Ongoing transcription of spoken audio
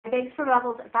bags for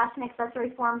Rebels at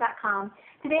fashionaccessoryforum.com.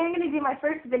 Today I'm going to do my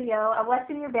first video, a what's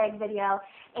in your bag video,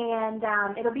 and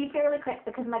it'll be fairly quick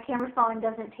because my camera phone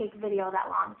doesn't take video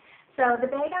that long. So the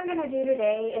bag I'm going to do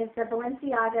today is the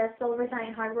Balenciaga Silver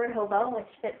Giant Hardware Hobo, which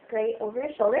fits great over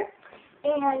your shoulder.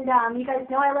 And you guys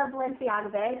know I love Balenciaga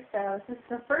bags, so this is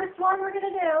the first one we're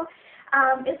going to do.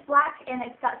 It's black and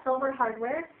it's got silver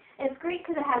hardware. It's great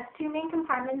because it has two main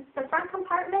compartments. The front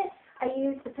compartment I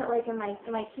use to put like in my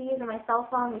keys and my cell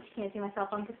phone, which you can't see my cell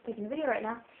phone because I'm taking a video right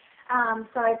now.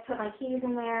 So I put my keys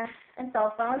in there and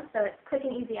cell phone, so it's quick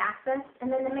and easy access.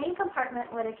 And then the main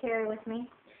compartment, what I carry with me,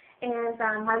 is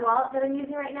my wallet that I'm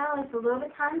using right now. It's the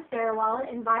Vuitton Sarah wallet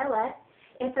in Violette.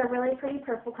 It's a really pretty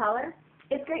purple color.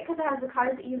 It's great because it has the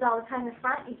cards that you use all the time in the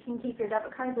front. You can keep your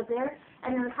debit cards up there,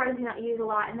 and then the cards you don't use a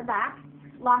lot in the back.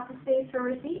 Lots of space for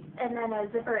receipts, and then a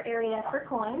zipper area for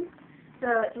coins.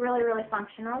 So it's really, really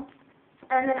functional.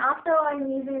 And then also I'm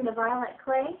using the Violette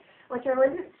clay, which I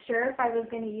wasn't sure if I was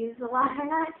going to use a lot or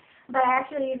not, but I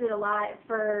actually use it a lot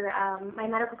for my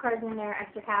medical cards in there,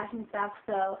 extra cash and stuff,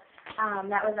 so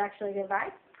that was actually a good buy.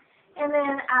 And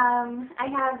then I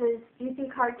have this juicy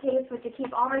card case, which I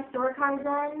keep all my store cards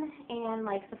in, and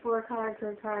like Sephora card,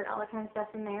 credit card, all that kind of stuff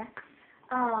in there.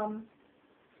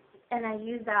 And I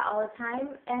use that all the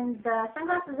time. And the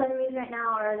sunglasses that I'm using right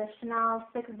now are the Chanel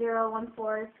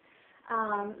 6014s.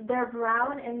 They're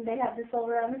brown and they have the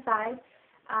silver on the side.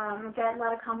 I've got a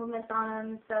lot of compliments on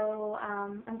them, so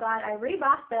I'm glad I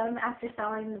rebought them after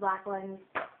selling the black ones,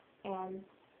 and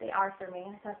they are for me.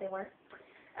 I thought they were.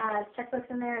 Checkbook's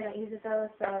in there. I don't use it though,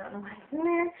 so I don't know why it's in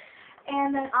there.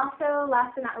 And then also,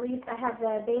 last but not least, I have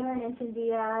the Belen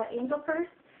Echandia Angel Purse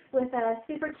with a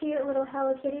super cute little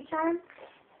Hello Kitty charm.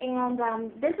 And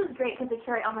this is great because I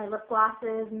carry all my lip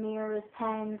glosses, mirrors,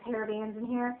 pens, hair bands in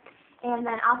here. And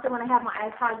then also when I have my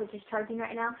iPod, which is charging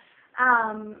right now,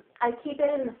 I keep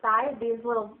it in the side. These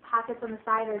little pockets on the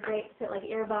side are great to put like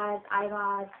earbuds,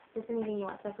 iPods, just anything you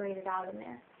want separated out in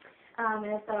there. And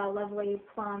it's a lovely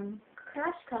plum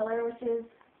crush color, which is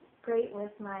great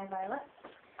with my Violette.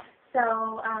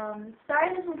 So,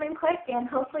 sorry this has been quick, and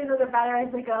hopefully it'll get better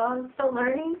as we go. I'm still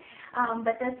learning,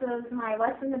 but this was my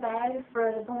what's in the bag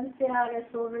for the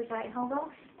Balenciaga Silver Giant Hobo,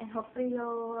 and hopefully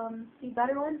you'll see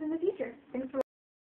better ones in the future. Thanks for